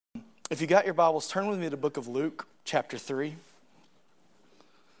If you got your Bibles, turn with me to the book of Luke, chapter 3.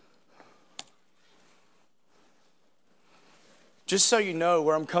 Just so you know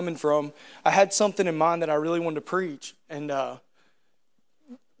where I'm coming from, I had something in mind that I really wanted to preach. And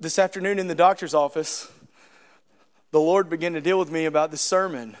this afternoon in the doctor's office, the Lord began to deal with me about this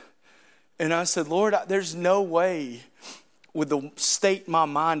sermon. And I said, Lord, there's no way with the state my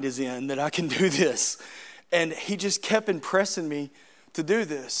mind is in that I can do this. And he just kept impressing me to do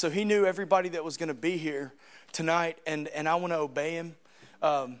this. So he knew everybody that was going to be here tonight, and I want to obey him.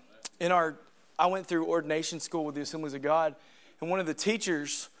 I went through ordination school with the Assemblies of God, and one of the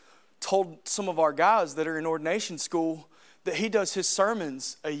teachers told some of our guys that are in ordination school that he does his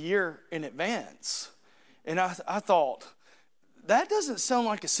sermons a year in advance. And I thought, that doesn't sound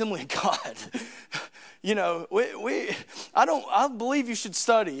like Assembly of God. You know, I believe you should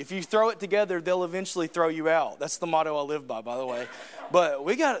study. If you throw it together, they'll eventually throw you out. That's the motto I live by the way. But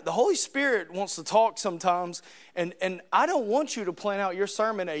the Holy Spirit wants to talk sometimes, and I don't want you to plan out your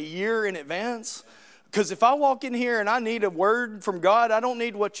sermon a year in advance. Because if I walk in here and I need a word from God, I don't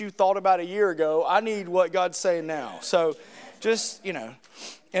need what you thought about a year ago. I need what God's saying now. So just, and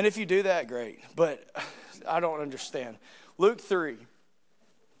if you do that, great. But I don't understand. Luke 3.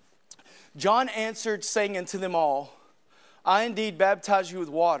 John answered, saying unto them all, I indeed baptize you with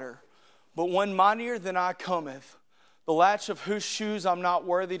water, but one mightier than I cometh, the latch of whose shoes I'm not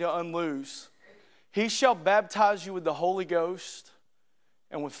worthy to unloose. He shall baptize you with the Holy Ghost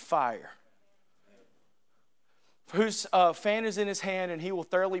and with fire. Whose fan is in his hand, and he will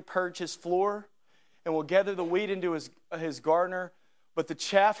thoroughly purge his floor, and will gather the wheat into his garner, but the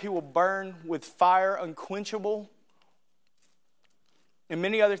chaff he will burn with fire unquenchable. And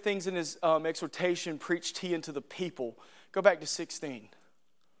many other things in his exhortation preached he unto the people. Go back to 16.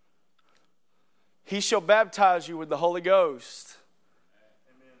 He shall baptize you with the Holy Ghost.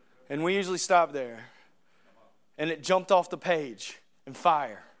 Amen. And we usually stop there. And it jumped off the page. And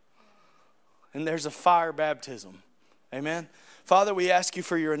fire. And there's a fire baptism. Amen. Father, we ask you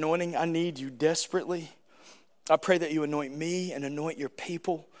for your anointing. I need you desperately. I pray that you anoint me and anoint your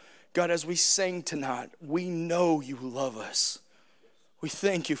people. God, as we sing tonight, we know you love us. We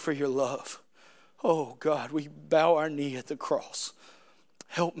thank you for your love. Oh, God, we bow our knee at the cross.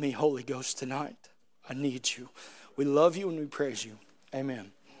 Help me, Holy Ghost, tonight. I need you. We love you and we praise you.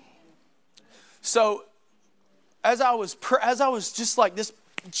 Amen. So, as I was just like, this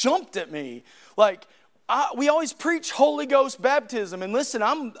jumped at me. Like, we always preach Holy Ghost baptism. And listen,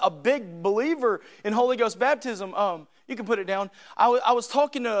 I'm a big believer in Holy Ghost baptism. You can put it down.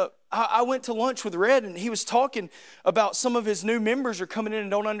 I went to lunch with Red, and he was talking about some of his new members are coming in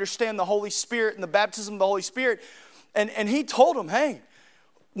and don't understand the Holy Spirit and the baptism of the Holy Spirit. And he told them, hey,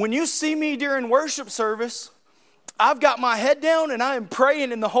 when you see me during worship service, I've got my head down and I am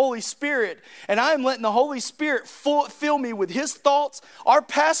praying in the Holy Spirit. And I am letting the Holy Spirit fill me with His thoughts. Our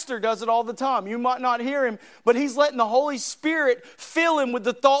pastor does it all the time. You might not hear him, but he's letting the Holy Spirit fill him with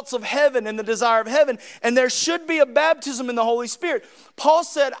the thoughts of heaven and the desire of heaven. And there should be a baptism in the Holy Spirit. Paul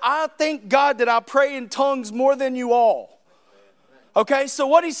said, I thank God that I pray in tongues more than you all. Okay, so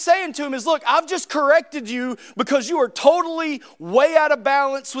what he's saying to him is, look, I've just corrected you because you are totally way out of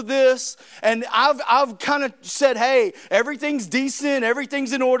balance with this. And I've kind of said, hey, everything's decent,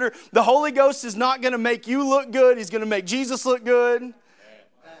 everything's in order. The Holy Ghost is not going to make you look good. He's going to make Jesus look good.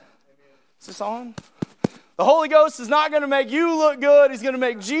 Is this on? The Holy Ghost is not going to make you look good. He's going to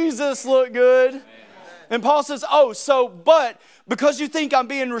make Jesus look good. And Paul says, but because you think I'm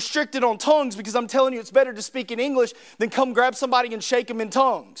being restricted on tongues because I'm telling you it's better to speak in English than come grab somebody and shake them in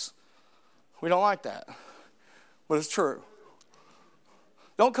tongues. We don't like that. But it's true.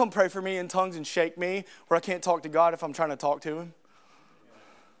 Don't come pray for me in tongues and shake me where I can't talk to God if I'm trying to talk to Him.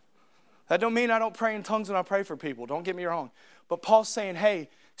 That don't mean I don't pray in tongues when I pray for people. Don't get me wrong. But Paul's saying, hey,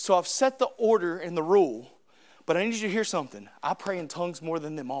 so I've set the order and the rule, but I need you to hear something. I pray in tongues more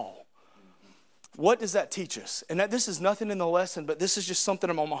than them all. What does that teach us? And this is nothing in the lesson, but this is just something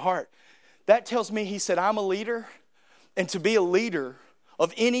on my heart. That tells me, he said, I'm a leader. And to be a leader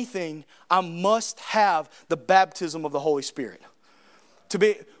of anything, I must have the baptism of the Holy Spirit.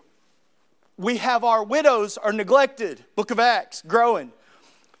 We have our widows are neglected. Book of Acts, growing.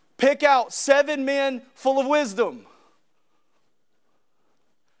 Pick out 7 men full of wisdom.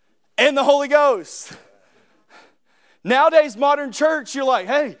 And the Holy Ghost. Nowadays, modern church, you're like,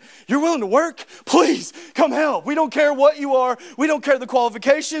 hey, you're willing to work? Please, come help. We don't care what you are. We don't care the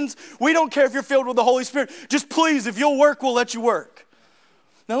qualifications. We don't care if you're filled with the Holy Spirit. Just please, if you'll work, we'll let you work.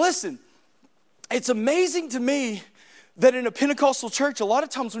 Now listen, it's amazing to me that in a Pentecostal church, a lot of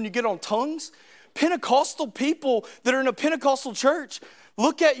times when you get on tongues, Pentecostal people that are in a Pentecostal church,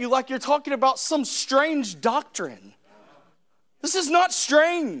 look at you like you're talking about some strange doctrine. This is not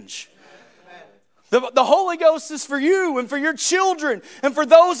strange. The Holy Ghost is for you and for your children and for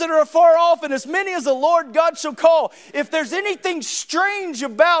those that are afar off, and as many as the Lord God shall call. If there's anything strange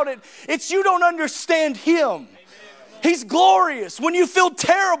about it, it's you don't understand Him. He's glorious. When you feel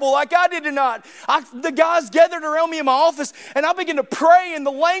terrible like I did tonight, the guys gathered around me in my office and I began to pray in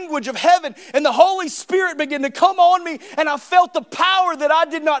the language of heaven, and the Holy Spirit began to come on me, and I felt the power that I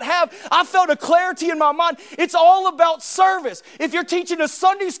did not have. I felt a clarity in my mind. It's all about service. If you're teaching a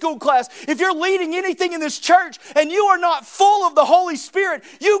Sunday school class, if you're leading anything in this church and you are not full of the Holy Spirit,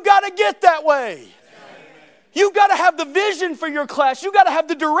 you got to get that way. You got to have the vision for your class. You got to have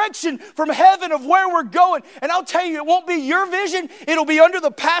the direction from heaven of where we're going. And I'll tell you, it won't be your vision. It'll be under the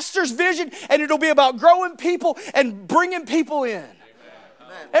pastor's vision, and it'll be about growing people and bringing people in. Amen.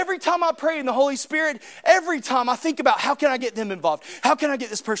 Every time I pray in the Holy Spirit, every time I think about how can I get them involved? How can I get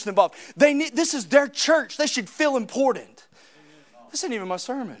this person involved? This is their church. They should feel important. This ain't even my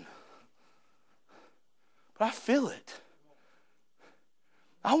sermon. But I feel it.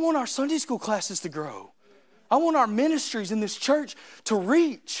 I want our Sunday school classes to grow. I want our ministries in this church to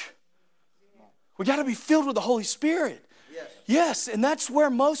reach. We got to be filled with the Holy Spirit. Yes, and that's where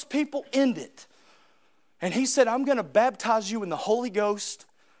most people end it. And He said, I'm going to baptize you in the Holy Ghost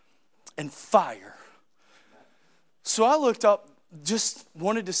and fire. So I looked up, just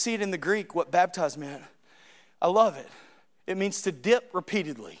wanted to see it in the Greek, what baptize meant. I love it. It means to dip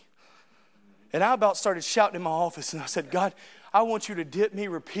repeatedly. And I about started shouting in my office, and I said, God, I want you to dip me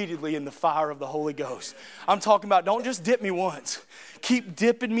repeatedly in the fire of the Holy Ghost. I'm talking about don't just dip me once. Keep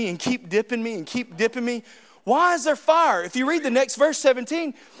dipping me and keep dipping me and keep dipping me. Why is there fire? If you read the next verse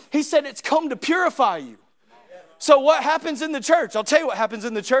 17, He said it's come to purify you. So what happens in the church? I'll tell you what happens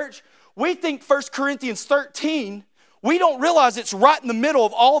in the church. We think 1 Corinthians 13, we don't realize it's right in the middle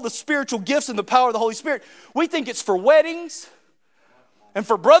of all the spiritual gifts and the power of the Holy Spirit. We think it's for weddings and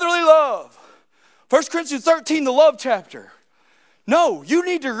for brotherly love. 1 Corinthians 13, the love chapter. No, you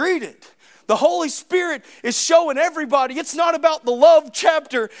need to read it. The Holy Spirit is showing everybody it's not about the love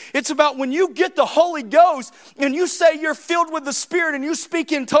chapter. It's about when you get the Holy Ghost and you say you're filled with the Spirit and you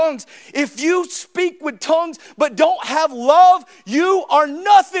speak in tongues. If you speak with tongues but don't have love, you are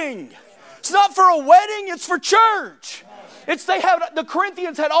nothing. It's not for a wedding, it's for church. The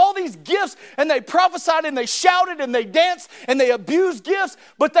Corinthians had all these gifts, and they prophesied and they shouted and they danced and they abused gifts,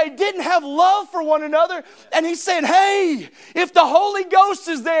 but they didn't have love for one another. And He's saying, hey, if the Holy Ghost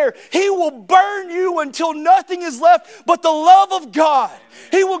is there, He will burn you until nothing is left but the love of God.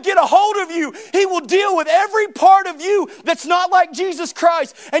 He will get a hold of you. He will deal with every part of you that's not like Jesus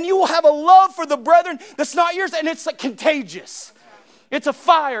Christ, and you will have a love for the brethren that's not yours, and it's contagious. It's a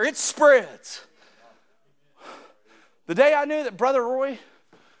fire. It spreads. The day I knew that Brother Roy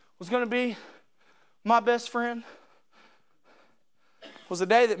was going to be my best friend was the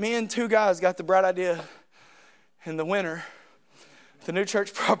day that me and two guys got the bright idea in the winter at the new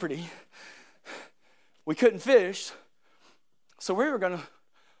church property. We couldn't fish, so we were going to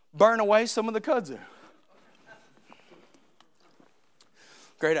burn away some of the kudzu.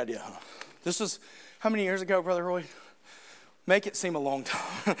 Great idea, huh? This was how many years ago, Brother Roy? Make it seem a long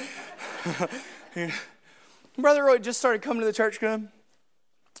time. Brother Roy just started coming to the church good.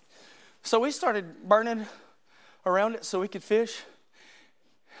 So we started burning around it so we could fish.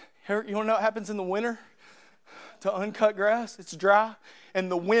 You want to know what happens in the winter to uncut grass? It's dry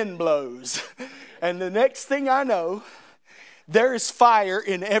and the wind blows. And the next thing I know, there is fire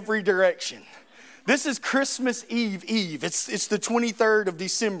in every direction. This is Christmas Eve. It's the 23rd of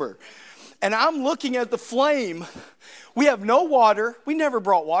December. And I'm looking at the flame. We have no water. We never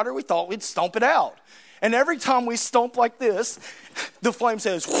brought water. We thought we'd stomp it out. And every time we stomp like this, the flame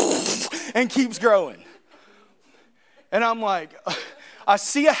says, and keeps growing. And I'm like, I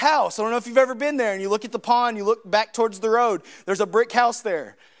see a house. I don't know if you've ever been there. And you look at the pond, you look back towards the road. There's a brick house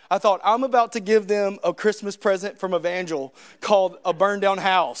there. I thought, I'm about to give them a Christmas present from Evangel called a burned down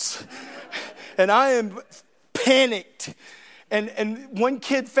house. And I am panicked. And one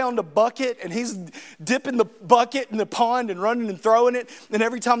kid found a bucket, and he's dipping the bucket in the pond and running and throwing it. And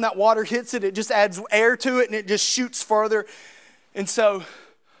every time that water hits it, it just adds air to it, and it just shoots further. And so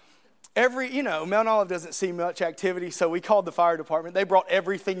Mount Olive doesn't see much activity, so we called the fire department. They brought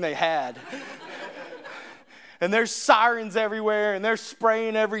everything they had. And there's sirens everywhere, and they're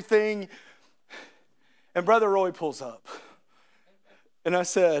spraying everything. And Brother Roy pulls up. And I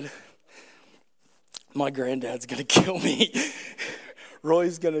said, my granddad's going to kill me.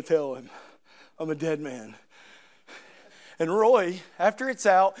 Roy's going to tell him I'm a dead man. And Roy, after it's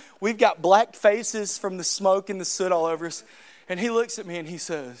out, we've got black faces from the smoke and the soot all over us. And he looks at me and he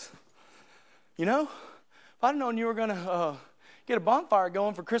says, you know, if I'd known you were going to get a bonfire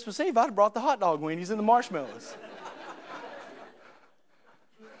going for Christmas Eve, I'd have brought the hot dog weenies and the marshmallows.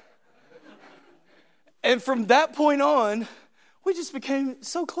 And from that point on, we just became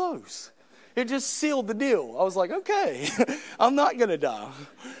so close. It just sealed the deal. I was like, okay, I'm not going to die.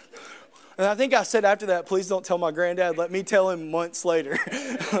 And I think I said after that, please don't tell my granddad. Let me tell him months later.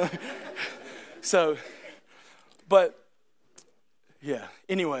 So, but, yeah.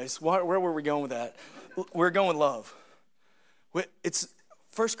 Anyways, where were we going with that? We're going with love. It's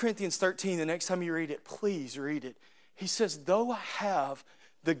 1 Corinthians 13. The next time you read it, please read it. He says, though I have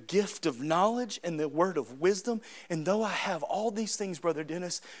the gift of knowledge and the word of wisdom, and though I have all these things, Brother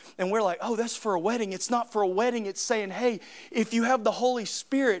Dennis, and we're like, oh, that's for a wedding. It's not for a wedding. It's saying, hey, if you have the Holy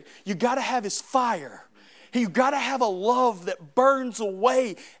Spirit, you got to have His fire. You got to have a love that burns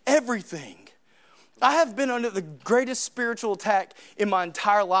away everything. I have been under the greatest spiritual attack in my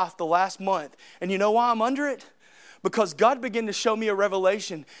entire life the last month. And you know why I'm under it? Because God began to show me a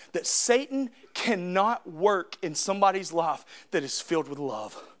revelation that Satan cannot work in somebody's life that is filled with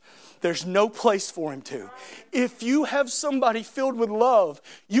love. There's no place for him to. If you have somebody filled with love,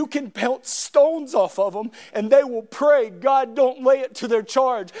 you can pelt stones off of them and they will pray, God, don't lay it to their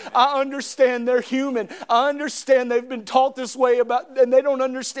charge. I understand they're human. I understand they've been taught this way and they don't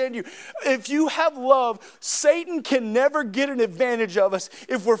understand you. If you have love, Satan can never get an advantage of us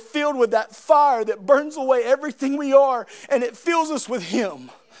if we're filled with that fire that burns away everything we are and it fills us with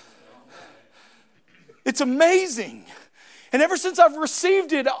Him. It's amazing. And ever since I've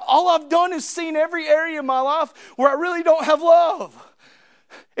received it, all I've done is seen every area of my life where I really don't have love.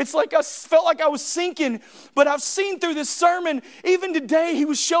 It's like I felt like I was sinking, but I've seen through this sermon, even today he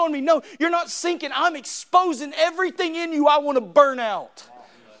was showing me, no, you're not sinking. I'm exposing everything in you I want to burn out.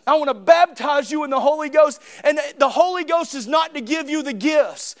 I want to baptize you in the Holy Ghost. And the Holy Ghost is not to give you the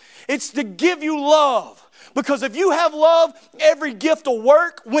gifts. It's to give you love. Because if you have love, every gift will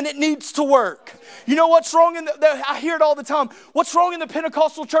work when it needs to work. You know what's wrong I hear it all the time. What's wrong in the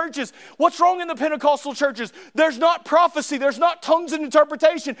Pentecostal churches? What's wrong in the Pentecostal churches? There's not prophecy. There's not tongues and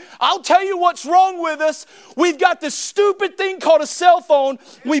interpretation. I'll tell you what's wrong with us. We've got this stupid thing called a cell phone.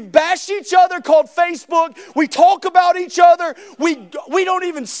 We bash each other called Facebook. We talk about each other. We don't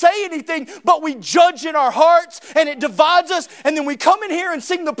even say anything, but we judge in our hearts and it divides us. And then we come in here and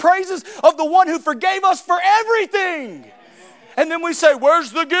sing the praises of the one who forgave us for everything. And then we say,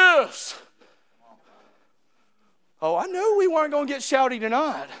 where's the gifts? Oh, I knew we weren't going to get shouty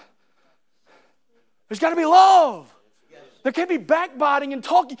tonight. There's got to be love. There can't be backbiting and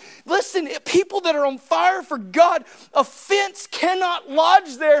talking. Listen, people that are on fire for God, offense cannot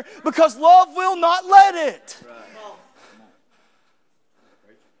lodge there because love will not let it.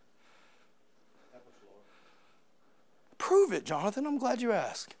 Prove it, Jonathan. I'm glad you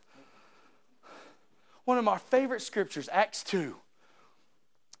asked. One of my favorite scriptures, Acts 2.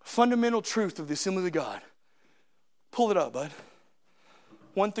 Fundamental truth of the Assembly of God. Pull it up, bud.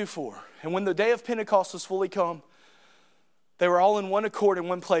 1-4. And when the day of Pentecost was fully come, they were all in one accord in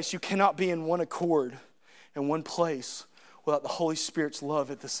one place. You cannot be in one accord in one place without the Holy Spirit's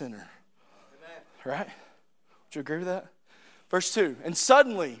love at the center. Amen. Right? Would you agree with that? Verse 2. And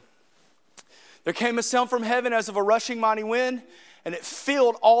suddenly there came a sound from heaven as of a rushing mighty wind, and it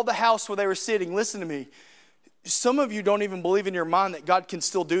filled all the house where they were sitting. Listen to me. Some of you don't even believe in your mind that God can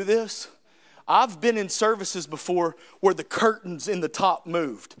still do this. I've been in services before where the curtains in the top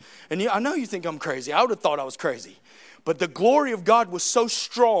moved. And I know you think I'm crazy. I would have thought I was crazy. But the glory of God was so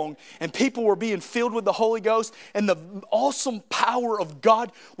strong and people were being filled with the Holy Ghost and the awesome power of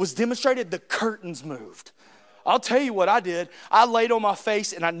God was demonstrated. The curtains moved. I'll tell you what I did. I laid on my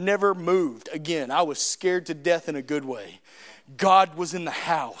face and I never moved again. I was scared to death in a good way. God was in the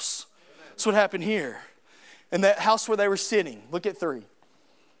house. That's what happened here. In that house where they were sitting. Look at 3.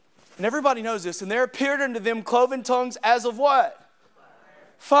 And everybody knows this. And there appeared unto them cloven tongues as of what?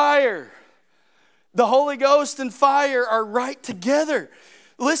 Fire. The Holy Ghost and fire are right together.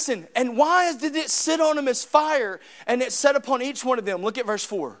 Listen, and why did it sit on them as fire? And it set upon each one of them. Look at verse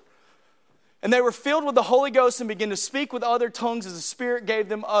 4. And they were filled with the Holy Ghost and began to speak with other tongues as the Spirit gave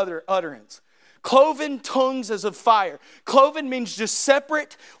them utterance. Cloven tongues as of fire. Cloven means just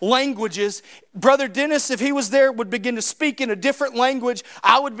separate languages. Brother Dennis, if he was there, would begin to speak in a different language.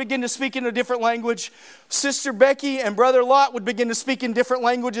 I would begin to speak in a different language. Sister Becky and Brother Lot would begin to speak in different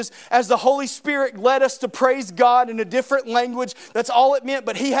languages as the Holy Spirit led us to praise God in a different language. That's all it meant.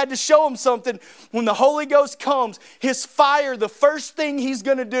 But he had to show them something. When the Holy Ghost comes, his fire, the first thing he's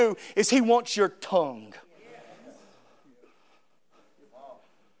going to do is he wants your tongue.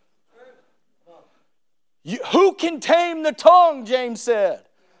 Who can tame the tongue, James said.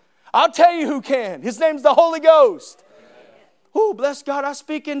 I'll tell you who can. His name's the Holy Ghost. Oh, bless God, I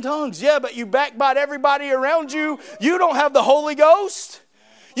speak in tongues. Yeah, but you backbite everybody around you. You don't have the Holy Ghost.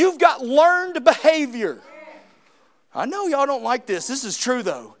 You've got learned behavior. I know y'all don't like this. This is true,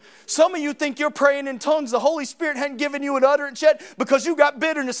 though. Some of you think you're praying in tongues. The Holy Spirit hadn't given you an utterance yet because you got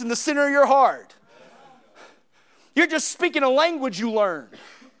bitterness in the center of your heart. You're just speaking a language you learned.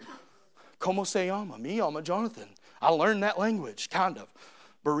 Como se llama? Me llama Jonathan. I learned that language, kind of.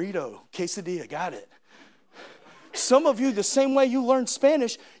 Burrito, quesadilla, got it. Some of you, the same way you learned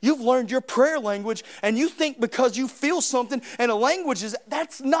Spanish, you've learned your prayer language, and you think because you feel something and a language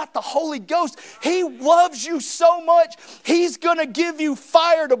that's not the Holy Ghost. He loves you so much, He's going to give you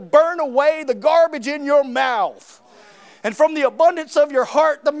fire to burn away the garbage in your mouth. And from the abundance of your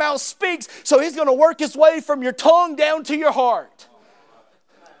heart, the mouth speaks. So He's going to work His way from your tongue down to your heart.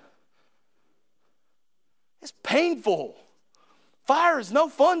 It's painful. Fire is no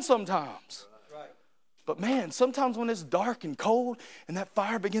fun sometimes. But man, sometimes when it's dark and cold and that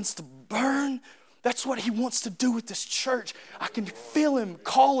fire begins to burn, that's what He wants to do with this church. I can feel Him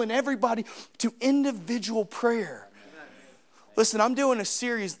calling everybody to individual prayer. Listen, I'm doing a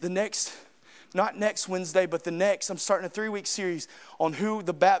series not next Wednesday, but the next. I'm starting a 3-week series on who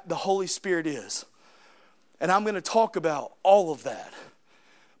the Holy Spirit is. And I'm going to talk about all of that.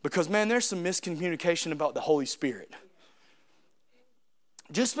 Because man, there's some miscommunication about the Holy Spirit.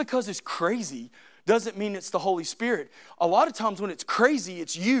 Just because it's crazy doesn't mean it's the Holy Spirit. A lot of times when it's crazy,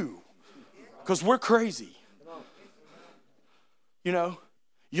 it's you. Because we're crazy. You know,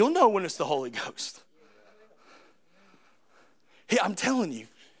 you'll know when it's the Holy Ghost. I'm telling you,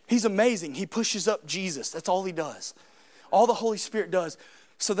 He's amazing. He pushes up Jesus. That's all He does. All the Holy Spirit does.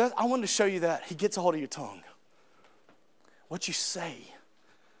 So I wanted to show you that. He gets a hold of your tongue. What you say.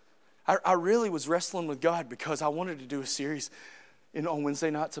 I really was wrestling with God because I wanted to do a series on Wednesday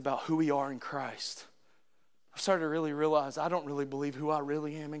nights about who we are in Christ. I started to really realize I don't really believe who I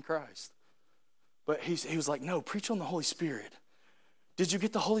really am in Christ. But he was like, no, preach on the Holy Spirit. Did you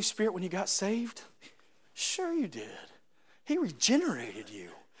get the Holy Spirit when you got saved? Sure you did. He regenerated you.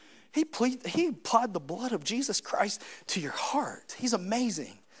 He applied the blood of Jesus Christ to your heart. He's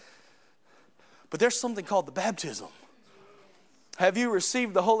amazing. But there's something called the baptism. Have you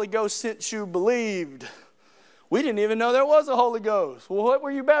received the Holy Ghost since you believed? We didn't even know there was a Holy Ghost. Well, what were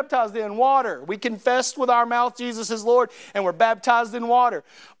you baptized in? Water. We confessed with our mouth Jesus is Lord, and we're baptized in water.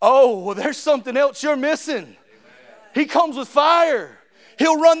 Oh, well, there's something else you're missing. Amen. He comes with fire.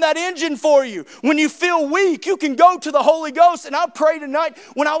 He'll run that engine for you. When you feel weak, you can go to the Holy Ghost. And I pray tonight,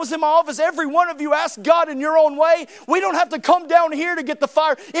 when I was in my office, every one of you asked God in your own way. We don't have to come down here to get the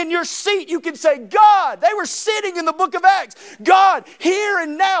fire. In your seat, you can say, God, they were sitting in the book of Acts. God, here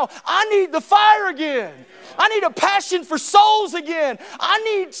and now, I need the fire again. I need a passion for souls again. I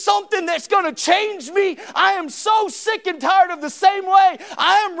need something that's going to change me. I am so sick and tired of the same way.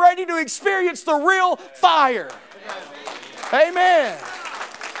 I am ready to experience the real fire. Amen.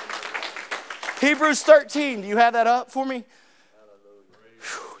 Hebrews 13. Do you have that up for me?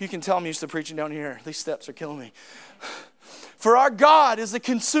 You can tell I'm used to preaching down here. These steps are killing me. For our God is a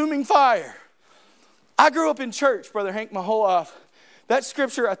consuming fire. I grew up in church, Brother Hank, my whole life. That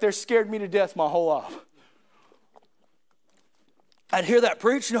scripture out there scared me to death my whole life. I'd hear that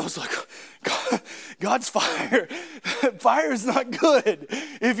preached and I was like, God's fire. Fire is not good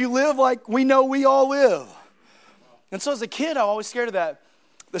if you live like we know we all live. And so as a kid, I was always scared of that.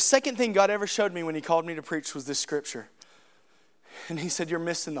 The second thing God ever showed me when He called me to preach was this scripture. And He said, you're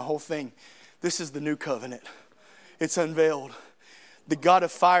missing the whole thing. This is the new covenant. It's unveiled. The God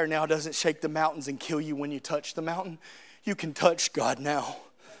of fire now doesn't shake the mountains and kill you when you touch the mountain. You can touch God now.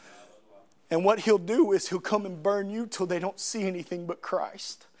 And what He'll do is He'll come and burn you till they don't see anything but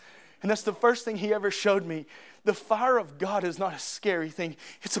Christ. And that's the first thing He ever showed me. The fire of God is not a scary thing.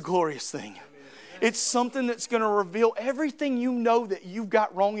 It's a glorious thing. It's something that's going to reveal everything you know that you've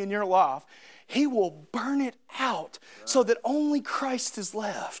got wrong in your life. He will burn it out so that only Christ is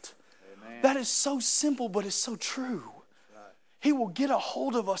left. Amen. That is so simple, but it's so true. He will get a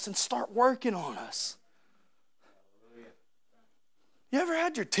hold of us and start working on us. You ever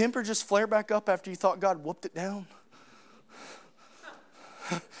had your temper just flare back up after you thought God whooped it down?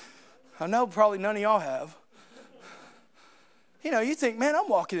 I know probably none of y'all have. You know, you think, man, I'm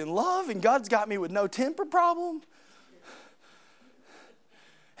walking in love and God's got me with no temper problem.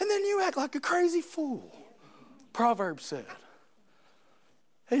 And then you act like a crazy fool, Proverbs said.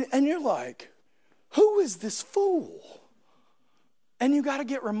 And you're like, who is this fool? And you got to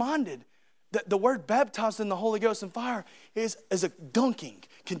get reminded, The word baptized in the Holy Ghost and fire is a dunking,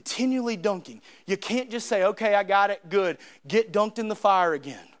 continually dunking. You can't just say, okay, I got it, good. Get dunked in the fire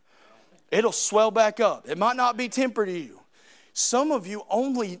again. It'll swell back up. It might not be tempered to you. Some of you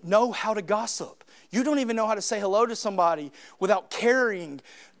only know how to gossip. You don't even know how to say hello to somebody without carrying.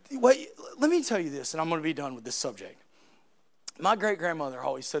 Wait, let me tell you this, and I'm going to be done with this subject. My great-grandmother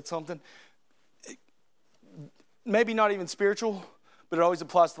always said something, maybe not even spiritual, but it always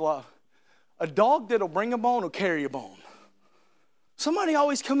applies to life. A dog that'll bring a bone will carry a bone. Somebody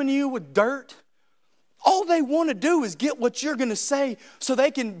always coming to you with dirt. All they want to do is get what you're going to say so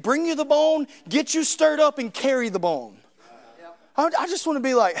they can bring you the bone, get you stirred up, and carry the bone. I just want to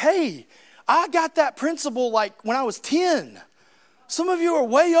be like, hey, I got that principle like when I was 10. Some of you are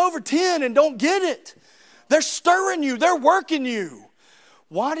way over 10 and don't get it. They're stirring you. They're working you.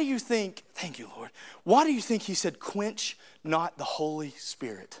 Why do you think, thank you, Lord, why do you think he said, quench not the Holy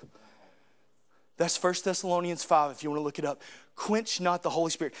Spirit? That's 1 Thessalonians 5 if you want to look it up. Quench not the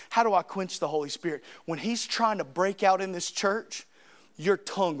Holy Spirit. How do I quench the Holy Spirit? When he's trying to break out in this church, your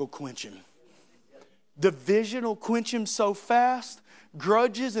tongue will quench him. Division will quench him so fast.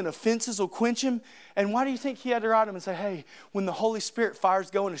 Grudges and offenses will quench him. And why do you think he had to write him and say, hey, when the Holy Spirit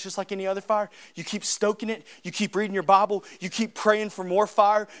fire's going, it's just like any other fire. You keep stoking it. You keep reading your Bible. You keep praying for more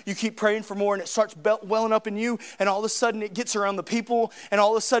fire. You keep praying for more, and it starts welling up in you. And all of a sudden, it gets around the people. And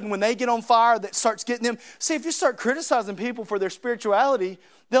all of a sudden, when they get on fire, that starts getting them. See, if you start criticizing people for their spirituality,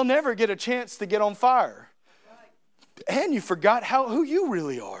 they'll never get a chance to get on fire. And you forgot who you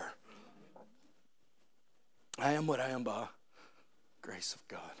really are. I am what I am by grace of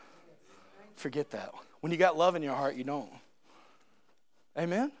God. Forget that. When you got love in your heart, you don't.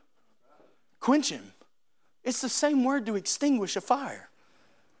 Amen? Quench him. It's the same word to extinguish a fire.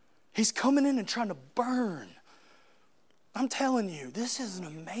 He's coming in and trying to burn. I'm telling you, this is an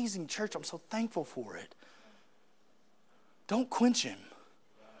amazing church. I'm so thankful for it. Don't quench him.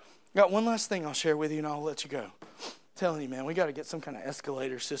 Got one last thing I'll share with you and I'll let you go. I'm telling you, man, we got to get some kind of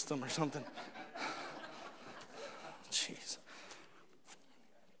escalator system or something. Jeez.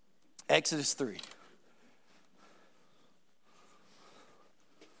 Exodus 3.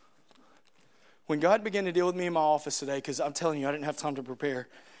 When God began to deal with me in my office today, because I'm telling you, I didn't have time to prepare,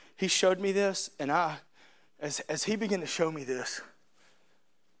 he showed me this, and as he began to show me this,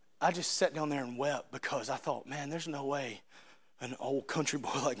 I just sat down there and wept because I thought, man, there's no way an old country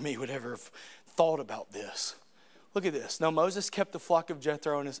boy like me would ever have thought about this. Look at this. Now, Moses kept the flock of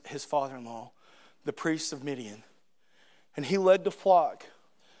Jethro and his father-in-law, the priests of Midian, and he led the flock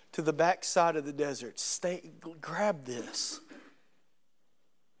to the backside of the desert. Grab this.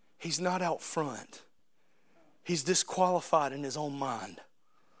 He's not out front. He's disqualified in his own mind.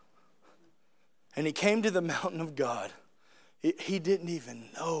 And he came to the mountain of God. He didn't even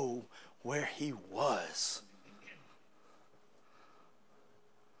know where he was.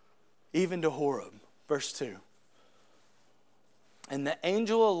 Even to Horeb, verse 2. And the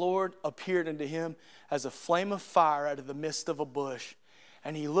angel of the Lord appeared unto him as a flame of fire out of the midst of a bush.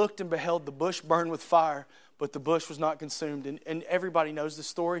 And he looked and beheld the bush burn with fire, but the bush was not consumed. And everybody knows the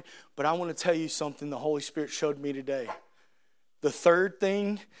story, but I want to tell you something the Holy Spirit showed me today. The third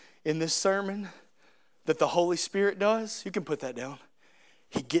thing in this sermon that the Holy Spirit does, you can put that down,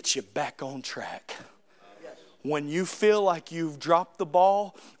 he gets you back on track. When you feel like you've dropped the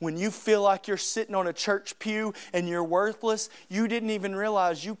ball, when you feel like you're sitting on a church pew and you're worthless, you didn't even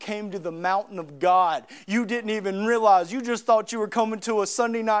realize you came to the mountain of God. You didn't even realize. You just thought you were coming to a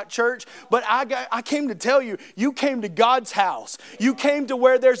Sunday night church. But I came to tell you, you came to God's house. You came to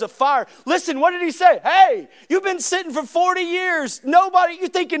where there's a fire. Listen, what did he say? Hey, you've been sitting for 40 years. You're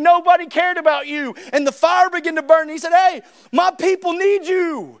thinking nobody cared about you. And the fire began to burn. He said, hey, my people need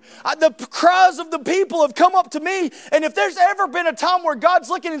you. The cries of the people have come up to me. And if there's ever been a time where God's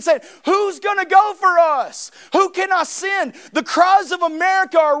looking and saying, who's going to go for us? Who can I send? The cries of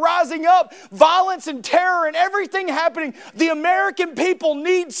America are rising up. Violence and terror and everything happening. The American people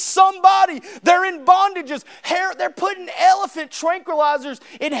need somebody. They're in bondages. They're putting elephant tranquilizers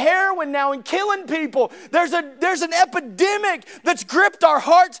in heroin now and killing people. There's an epidemic that's gripped our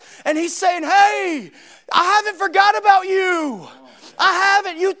hearts. And he's saying, hey, I haven't forgot about you. I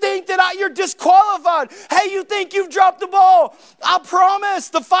haven't. You think that you're disqualified. Hey, you think you've dropped the ball. I promise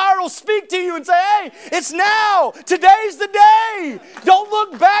the fire will speak to you and say, hey, it's now. Today's the day. Don't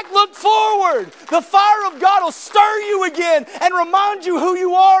look back, look forward. The fire of God will stir you again and remind you who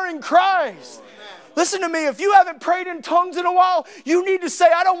you are in Christ. Listen to me, if you haven't prayed in tongues in a while, you need to say,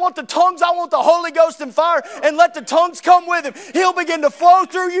 I don't want the tongues, I want the Holy Ghost and fire, and let the tongues come with him. He'll begin to flow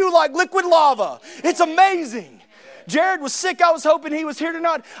through you like liquid lava. It's amazing. Jared was sick. I was hoping he was here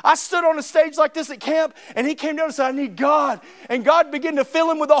tonight. I stood on a stage like this at camp, and he came down and said, I need God. And God began to fill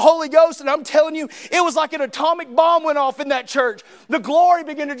him with the Holy Ghost. And I'm telling you, it was like an atomic bomb went off in that church. The glory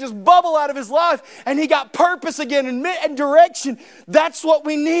began to just bubble out of his life, and he got purpose again and direction. That's what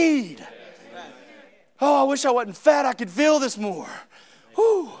we need. Oh, I wish I wasn't fat. I could feel this more.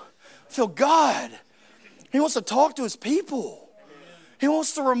 Whew. I feel God. He wants to talk to his people. He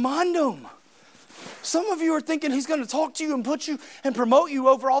wants to remind them. Some of you are thinking he's going to talk to you and put you and promote you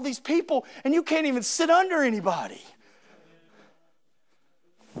over all these people, and you can't even sit under anybody.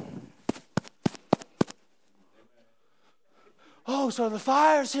 Oh, so the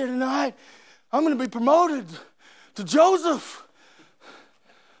fire's here tonight. I'm going to be promoted to Joseph.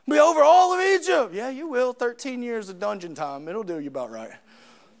 Be over all of Egypt. Yeah, you will. 13 years of dungeon time. It'll do you about right.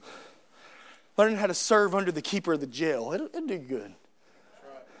 Learning how to serve under the keeper of the jail. It'll do you good.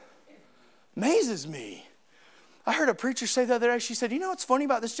 Amazes me. I heard a preacher say the other day, she said, you know what's funny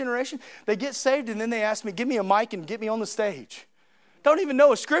about this generation? They get saved and then they ask me, give me a mic and get me on the stage. Don't even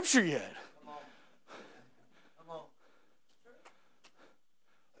know a scripture yet. Come on.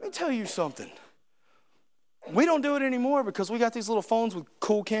 Let me tell you something. We don't do it anymore because we got these little phones with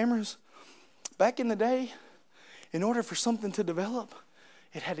cool cameras. Back in the day, in order for something to develop,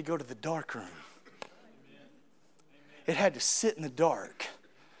 it had to go to the dark room. It had to sit in the dark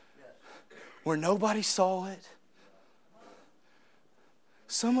where nobody saw it.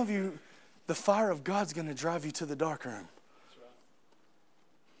 Some of you, the fire of God's going to drive you to the dark room.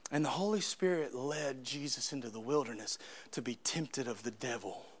 And the Holy Spirit led Jesus into the wilderness to be tempted of the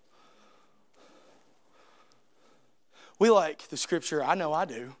devil. We like the scripture, I know I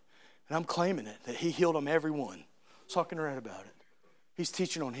do, and I'm claiming it, that he healed them every one. I was talking to Red about it. He's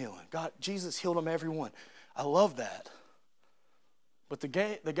teaching on healing. God, Jesus healed them every one. I love that. But the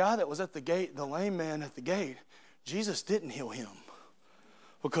guy that was at the gate, the lame man at the gate, Jesus didn't heal him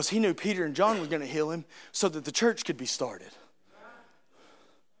because he knew Peter and John were going to heal him so that the church could be started.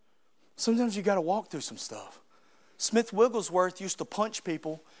 Sometimes you got to walk through some stuff. Smith Wigglesworth used to punch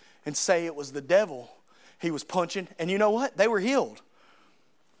people and say it was the devil he was punching. And you know what? They were healed.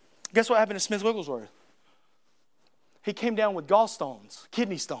 Guess what happened to Smith Wigglesworth? He came down with gallstones,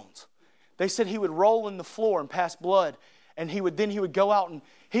 kidney stones. They said he would roll in the floor and pass blood. And he would go out and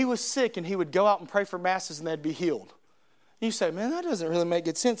he was sick and he would go out and pray for masses and they'd be healed. You say, man, that doesn't really make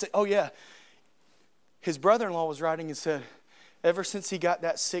good sense. Oh, yeah. His brother-in-law was writing and said, ever since he got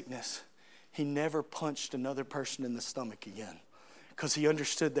that sickness, he never punched another person in the stomach again because he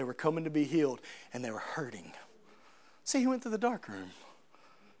understood they were coming to be healed and they were hurting. See, he went to the dark room.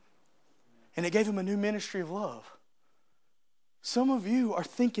 And it gave him a new ministry of love. Some of you are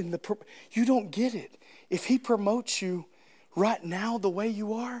thinking you don't get it. If he promotes you right now the way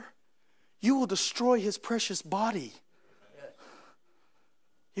you are, you will destroy his precious body.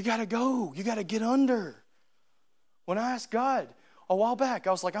 You got to go. You got to get under. When I asked God a while back,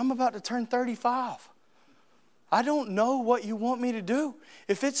 I was like, I'm about to turn 35. I don't know what you want me to do.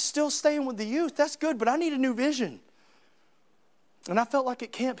 If it's still staying with the youth, that's good, but I need a new vision. And I felt like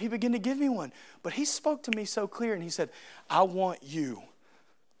at camp he began to give me one. But he spoke to me so clear and he said, I want you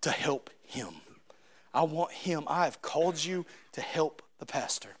to help him. I want him. I have called you to help the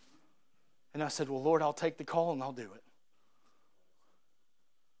pastor. And I said, well, Lord, I'll take the call and I'll do it.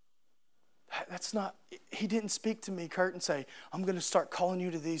 That's not, he didn't speak to me, Kurt, and say, I'm going to start calling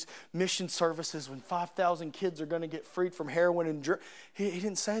you to these mission services when 5,000 kids are going to get freed from heroin and drugs. He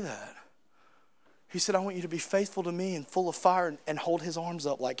didn't say that. He said, I want you to be faithful to me and full of fire and hold his arms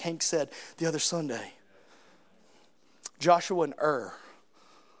up like Hank said the other Sunday. Joshua and Ur.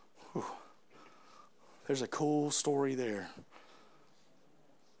 Whew. There's a cool story there.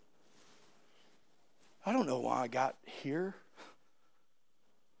 I don't know why I got here.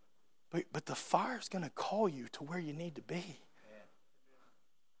 But the fire's going to call you to where you need to be.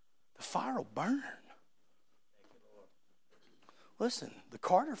 The fire will burn. Listen, the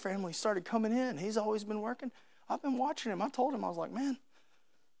Carter family started coming in. He's always been working. I've been watching him. I told him, I was like, man,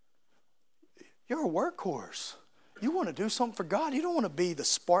 you're a workhorse. You want to do something for God. You don't want to be the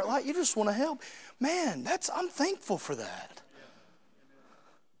spotlight. You just want to help. Man, I'm thankful for that.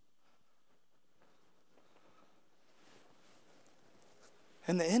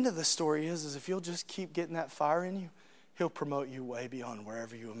 And the end of the story is if you'll just keep getting that fire in you, he'll promote you way beyond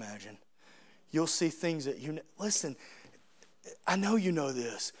wherever you imagine. You'll see things that listen, I know you know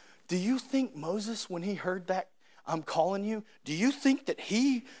this. Do you think Moses, when he heard that, I'm calling you, do you think that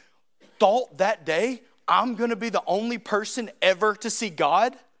he thought that day, I'm going to be the only person ever to see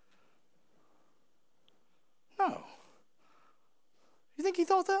God? No. You think he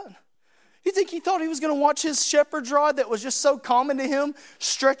thought that? You think he thought he was going to watch his shepherd's rod that was just so common to him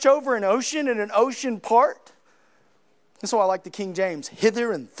stretch over an ocean and an ocean part? That's why I like the King James.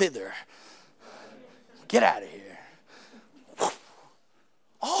 Hither and thither. Get out of here.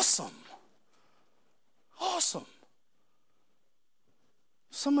 Awesome. Awesome.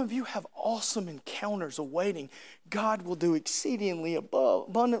 Some of you have awesome encounters awaiting. God will do exceedingly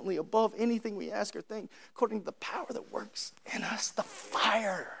abundantly above anything we ask or think, according to the power that works in us, the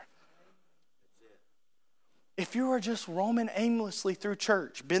fire. If you are just roaming aimlessly through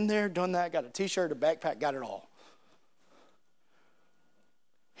church, been there, done that, got a t-shirt, a backpack, got it all.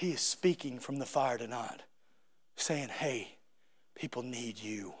 He is speaking from the fire tonight, saying, hey, people need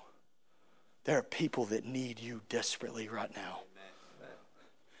you. There are people that need you desperately right now.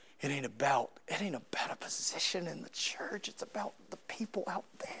 It ain't about a position in the church. It's about the people out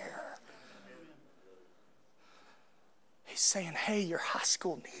there. He's saying, hey, your high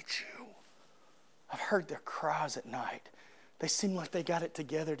school needs you. I've heard their cries at night. They seem like they got it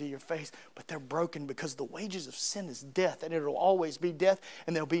together to your face, but they're broken because the wages of sin is death, and it'll always be death,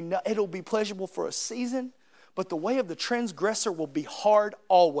 and it'll be pleasurable for a season, but the way of the transgressor will be hard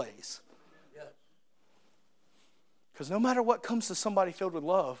always. Because no matter what comes to somebody filled with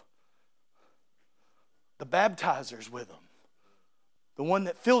love, the baptizer's with them. The one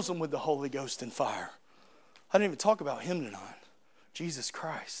that fills them with the Holy Ghost and fire. I didn't even talk about him tonight. Jesus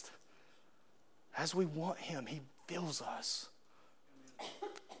Christ. As we want him, he fills us.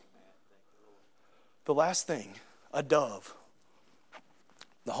 The last thing, a dove.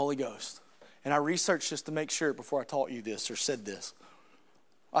 The Holy Ghost. And I researched this to make sure before I taught you this or said this.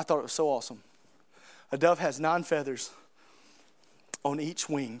 I thought it was so awesome. A dove has 9 feathers on each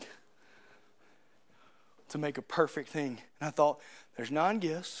wing to make a perfect thing. And I thought, there's 9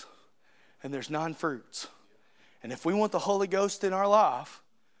 gifts and there's 9 fruits. And if we want the Holy Ghost in our life,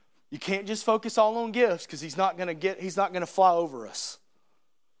 you can't just focus all on gifts because he's not going to fly over us.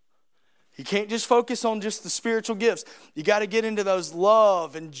 You can't just focus on just the spiritual gifts. You got to get into those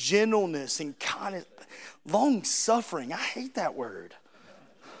love and gentleness and kindness, long suffering. I hate that word.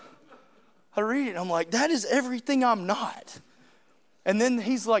 I read it, I'm like, that is everything I'm not. And then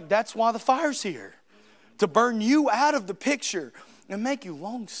he's like, that's why the fire's here. To burn you out of the picture and make you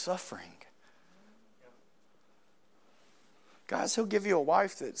long suffering. Guys, he'll give you a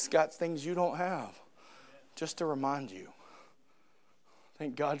wife that's got things you don't have. Just to remind you.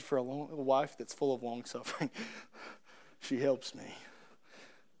 Thank God for a wife that's full of long suffering. She helps me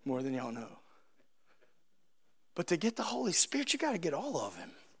more than y'all know. But to get the Holy Spirit, you got to get all of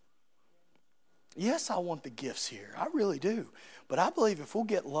him. Yes, I want the gifts here. I really do. But I believe if we'll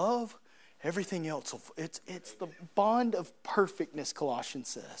get love, everything else, it's the bond of perfectness, Colossians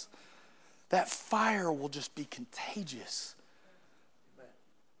says. That fire will just be contagious.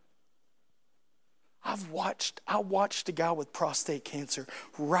 I watched a guy with prostate cancer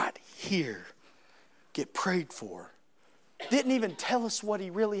right here get prayed for. Didn't even tell us what he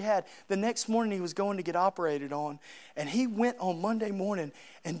really had. The next morning he was going to get operated on, and he went on Monday morning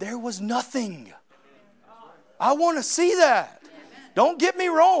and there was nothing. I want to see that. Don't get me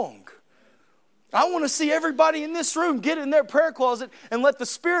wrong. I want to see everybody in this room get in their prayer closet and let the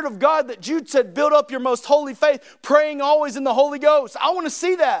Spirit of God that Jude said, build up your most holy faith, praying always in the Holy Ghost. I want to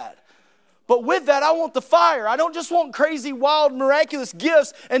see that. But with that, I want the fire. I don't just want crazy, wild, miraculous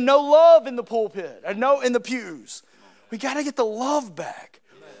gifts and no love in the pulpit and no in the pews. We got to get the love back.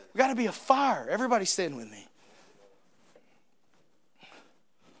 We got to be a fire. Everybody stand with me.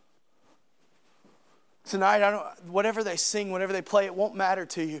 Tonight, whatever they sing, whatever they play, it won't matter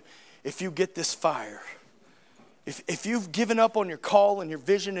to you if you get this fire. If you've given up on your call and your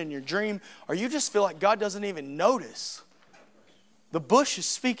vision and your dream, or you just feel like God doesn't even notice, the bush is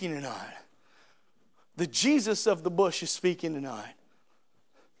speaking tonight. The Jesus of the bush is speaking tonight.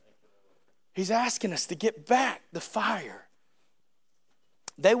 He's asking us to get back the fire.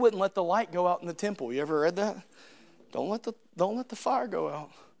 They wouldn't let the light go out in the temple. You ever read that? Don't let the fire go out.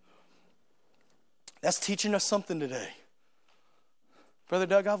 That's teaching us something today. Brother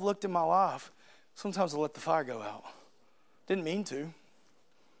Doug, I've looked in my life. Sometimes I let the fire go out. Didn't mean to.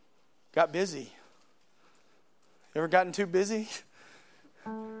 Got busy. Ever gotten too busy?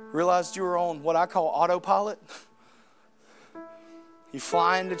 Realized you were on what I call autopilot. You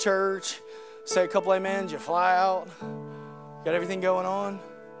fly into church, say a couple amens, you fly out. Got everything going on.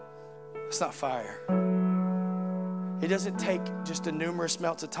 It's not fire. It doesn't take just a numerous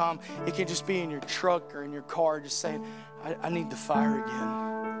amounts of time. It can just be in your truck or in your car just saying, I need the fire again.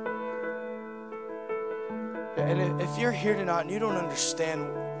 And if you're here tonight and you don't understand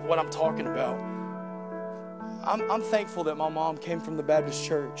what I'm talking about, I'm thankful that my mom came from the Baptist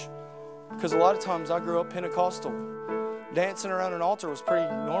church. Because a lot of times I grew up Pentecostal. Dancing around an altar was pretty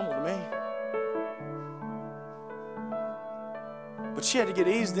normal to me. But she had to get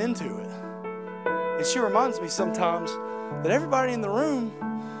eased into it. And she reminds me sometimes that everybody in the room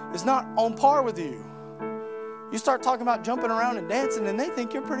is not on par with you. You start talking about jumping around and dancing, and they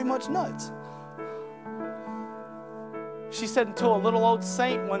think you're pretty much nuts. She said until a little old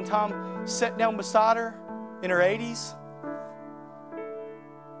saint one time sat down beside her in her 80s,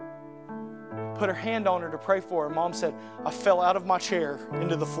 put her hand on her to pray for her. Mom said, I fell out of my chair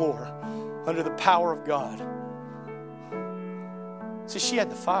into the floor under the power of God. See, she had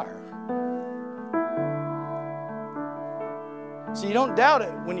the fire. So you don't doubt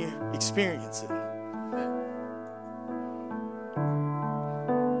it when you experience it.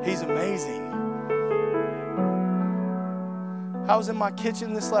 He's amazing. I was in my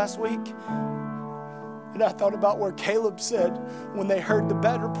kitchen this last week, and I thought about where Caleb said, when they heard the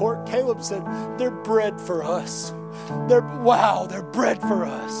bad report, Caleb said, they're bread for us. They're bread for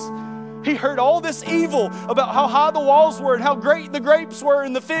us. He heard all this evil about how high the walls were and how great the grapes were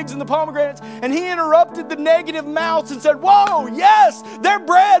and the figs and the pomegranates, and he interrupted the negative mouths and said, whoa, yes, they're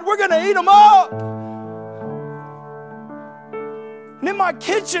bread. We're going to eat them up. And in my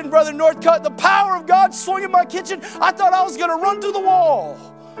kitchen, Brother Northcutt, the power of God swung in my kitchen. I thought I was going to run through the wall.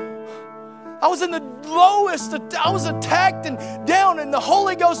 I was in the lowest. I was attacked and down, and the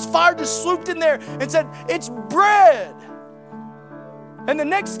Holy Ghost fire just swooped in there and said, it's bread. And the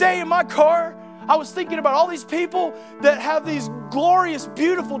next day in my car, I was thinking about all these people that have these glorious,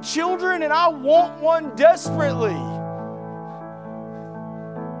 beautiful children, and I want one desperately.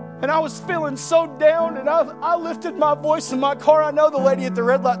 And I was feeling so down, and I lifted my voice in my car. I know the lady at the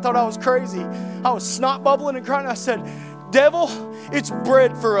red light thought I was crazy. I was snot bubbling and crying. I said, devil, it's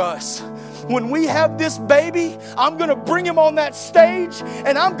bread for us. When we have this baby, I'm going to bring him on that stage,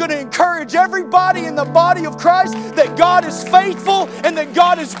 and I'm going to encourage everybody in the body of Christ that God is faithful and that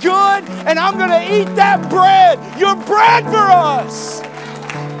God is good, and I'm going to eat that bread. You're bread for us.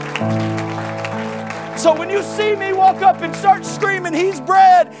 So when you see me walk up and start screaming, he's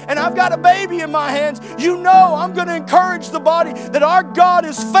bread, and I've got a baby in my hands, you know I'm going to encourage the body that our God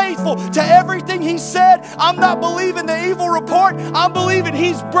is faithful to everything he said. I'm not believing the evil report. I'm believing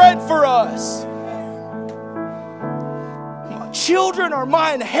he's bread for us. My children are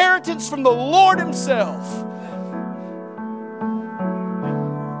my inheritance from the Lord himself.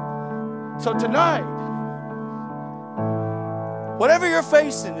 So tonight, whatever you're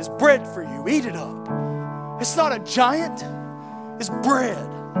facing is bread for you. Eat it up. It's not a giant, it's bread.